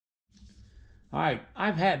All right,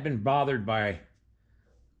 I've been bothered by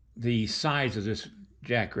the size of this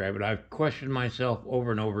jackrabbit. I've questioned myself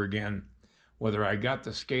over and over again whether I got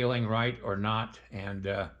the scaling right or not, and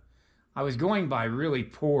I was going by really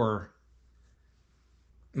poor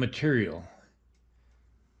material.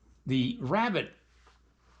 The rabbit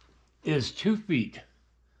is 2 feet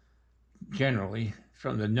generally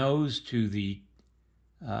from the nose to the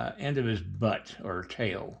end of his butt or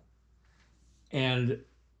tail, and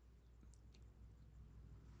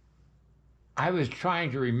I was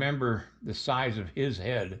trying to remember the size of his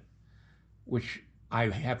head, which I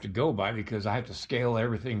have to go by because I have to scale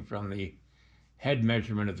everything from the head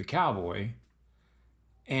measurement of the cowboy.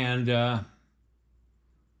 And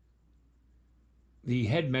the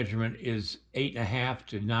head measurement is 8.5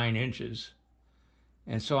 to 9 inches.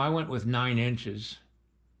 And so I went with 9 inches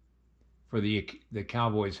for the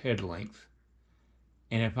cowboy's head length.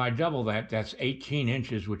 And if I double that, that's 18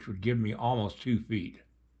 inches, which would give me almost 2 feet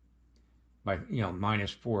by, minus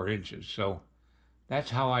 4 inches. So that's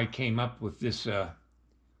how I came up with this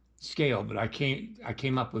scale, but I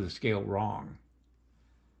came up with a scale wrong.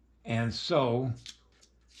 And so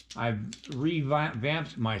I've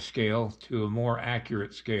revamped my scale to a more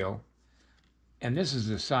accurate scale. And this is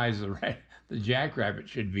the size the jackrabbit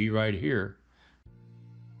should be right here.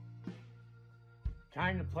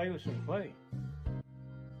 Time to play with some clay.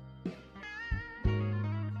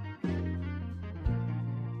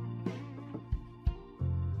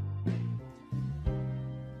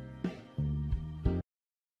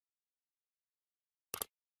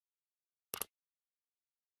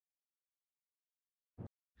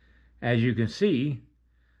 As you can see,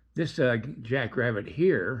 this jackrabbit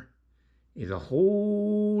here is a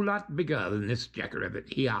whole lot bigger than this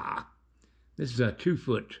jackrabbit here. This is a 2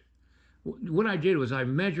 foot. What I did was I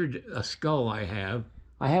measured a skull I have.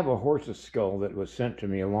 I have a horse's skull that was sent to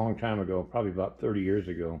me a long time ago, probably about 30 years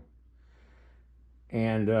ago.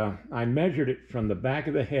 And I measured it from the back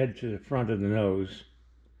of the head to the front of the nose,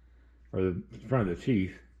 or the front of the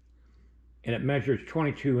teeth, and it measures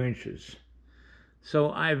 22 inches.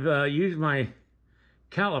 So I've used my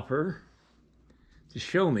caliper to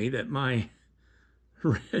show me that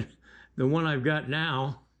the one I've got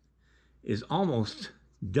now is almost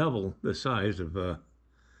double the size of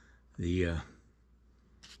the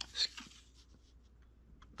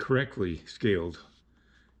correctly scaled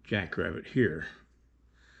jackrabbit here.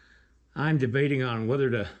 I'm debating on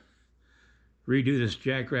whether to redo this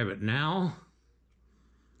jackrabbit now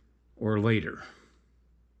or later.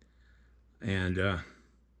 And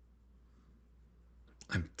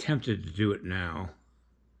I'm tempted to do it now.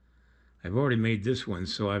 I've already made this one,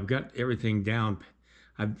 so I've got everything down.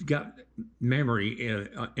 I've got memory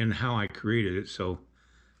in how I created it, so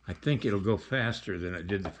I think it'll go faster than it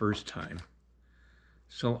did the first time.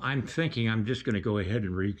 So I'm thinking I'm just going to go ahead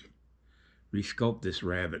and resculpt this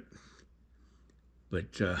rabbit.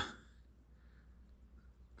 But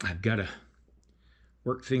I've got to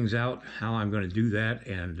work things out, how I'm going to do that,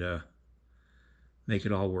 and make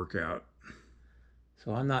it all work out.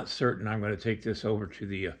 So I'm not certain I'm going to take this over to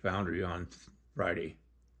the foundry on Friday,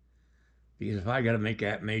 because if I got to make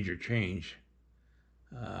that major change,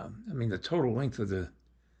 the total length of the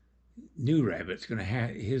new rabbit's going to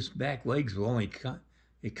have, his back legs will only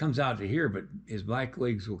it comes out to here, but his back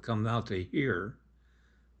legs will come out to here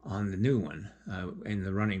on the new one in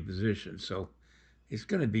the running position. So it's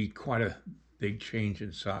going to be quite a big change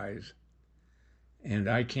in size, and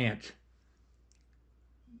I can't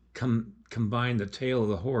combine the tail of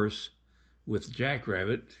the horse with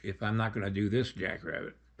jackrabbit if I'm not going to do this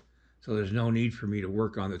jackrabbit. So there's no need for me to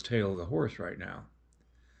work on the tail of the horse right now.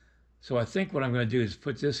 So I think what I'm going to do is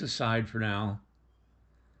put this aside for now.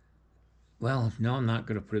 Well, no, I'm not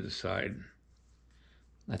going to put it aside.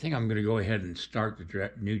 I think I'm going to go ahead and start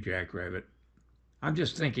the new jackrabbit. I'm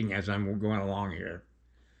just thinking as I'm going along here.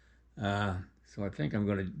 So I think I'm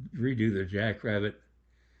going to redo the jackrabbit,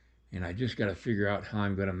 and I just got to figure out how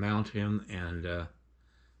I'm going to mount him and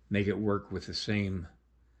make it work with the same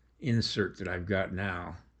insert that I've got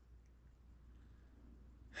now.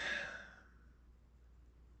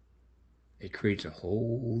 It creates a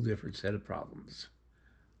whole different set of problems.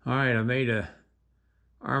 All right, I made a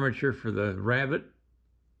armature for the rabbit,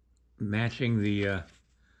 matching the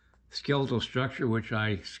skeletal structure, which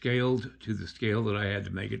I scaled to the scale that I had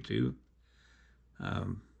to make it to.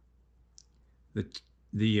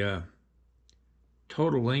 The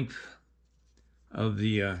total length of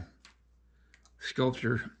the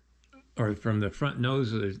sculpture, or from the front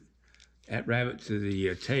nose of that rabbit to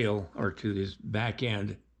the tail, or to his back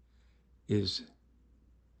end, is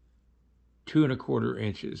 2¼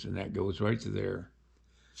 inches, and that goes right to there.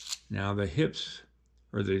 Now the hips,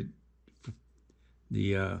 or the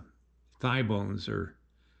thigh bones, are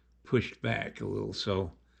pushed back a little,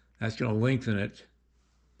 so that's going to lengthen it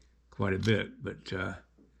quite a bit. But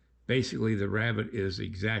basically the rabbit is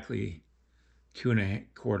exactly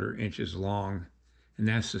 2¼ inches long, and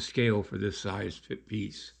that's the scale for this size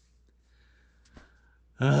piece.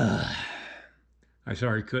 I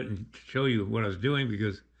sorry couldn't show you what I was doing,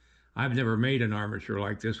 because I've never made an armature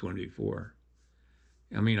like this one before.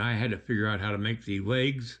 I mean, I had to figure out how to make the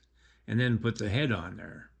legs and then put the head on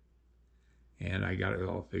there. And I got it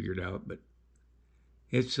all figured out, but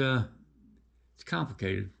it's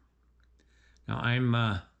complicated. Now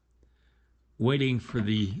I'm waiting for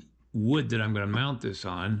the wood that I'm going to mount this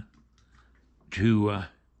on to,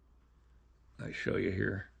 I'll show you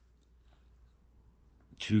here,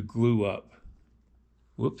 to glue up.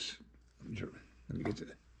 Whoops. Let me get the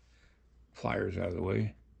pliers out of the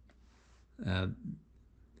way.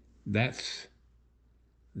 That's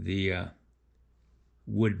the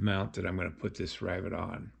wood mount that I'm going to put this rabbit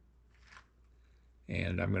on.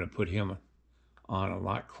 And I'm going to put him on a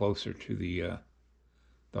lot closer to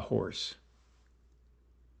the horse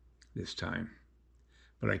this time.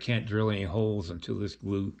 But I can't drill any holes until this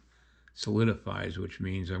glue solidifies, which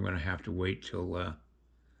means I'm going to have to wait till,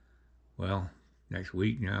 well, next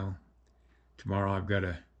week now. Tomorrow I've got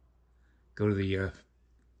to go to the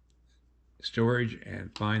storage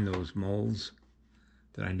and find those molds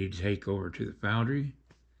that I need to take over to the foundry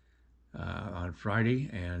on Friday.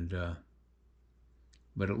 And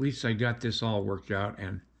but at least I got this all worked out,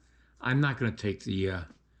 and I'm not going to take the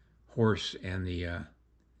horse and the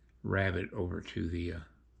rabbit over to the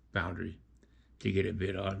foundry to get it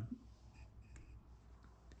bid on,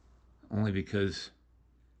 only because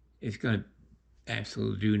it's going to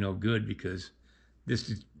absolutely do no good, because this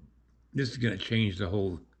is going to change the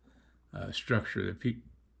whole structure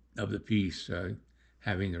of the piece,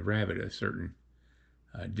 having the rabbit a certain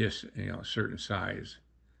certain size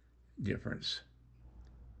difference.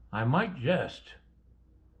 I might just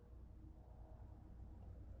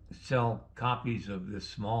sell copies of this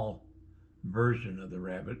small version of the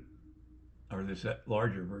rabbit, or this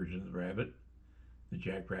larger version of the rabbit, the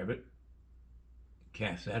jackrabbit,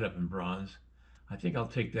 cast that up in bronze. I think I'll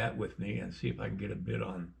take that with me and see if I can get a bid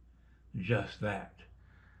on just that.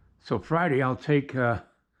 So Friday I'll take the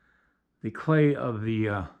clay of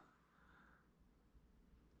the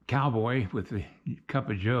cowboy with the cup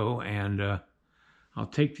of joe, and I'll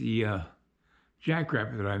take the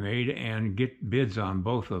jackrabbit that I made and get bids on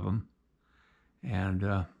both of them. And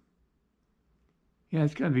yeah,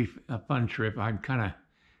 it's going to be a fun trip. I'm kind of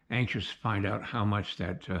anxious to find out how much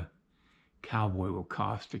that cowboy will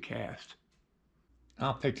cost to cast.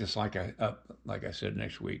 I'll pick this up, like I said,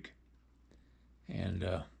 next week. And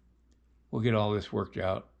we'll get all this worked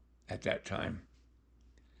out at that time.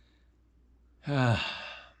 I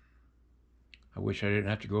wish I didn't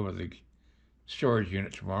have to go over the storage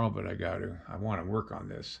unit tomorrow, but I got to. I want to work on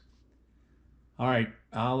this. All right,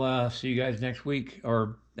 I'll see you guys next week,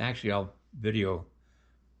 or actually I'll video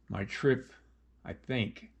my trip, I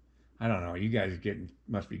think. I don't know, you guys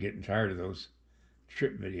must be getting tired of those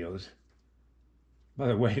trip videos. By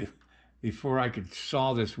the way, before I could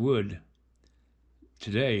saw this wood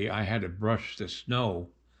today, I had to brush the snow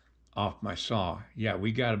off my saw. Yeah,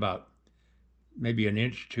 we got about maybe an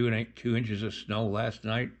inch, 2 inches of snow last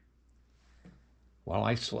night while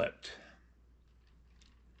I slept.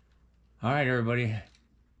 All right, everybody.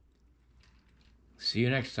 See you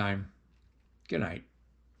next time. Good night.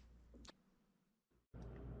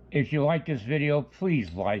 If you like this video,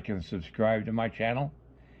 please like and subscribe to my channel.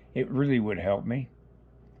 It really would help me.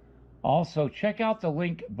 Also, check out the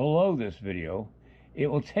link below this video. It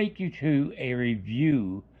will take you to a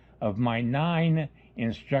review of my 9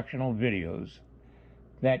 instructional videos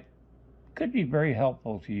that could be very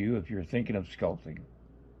helpful to you if you're thinking of sculpting.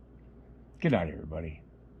 Good night, everybody.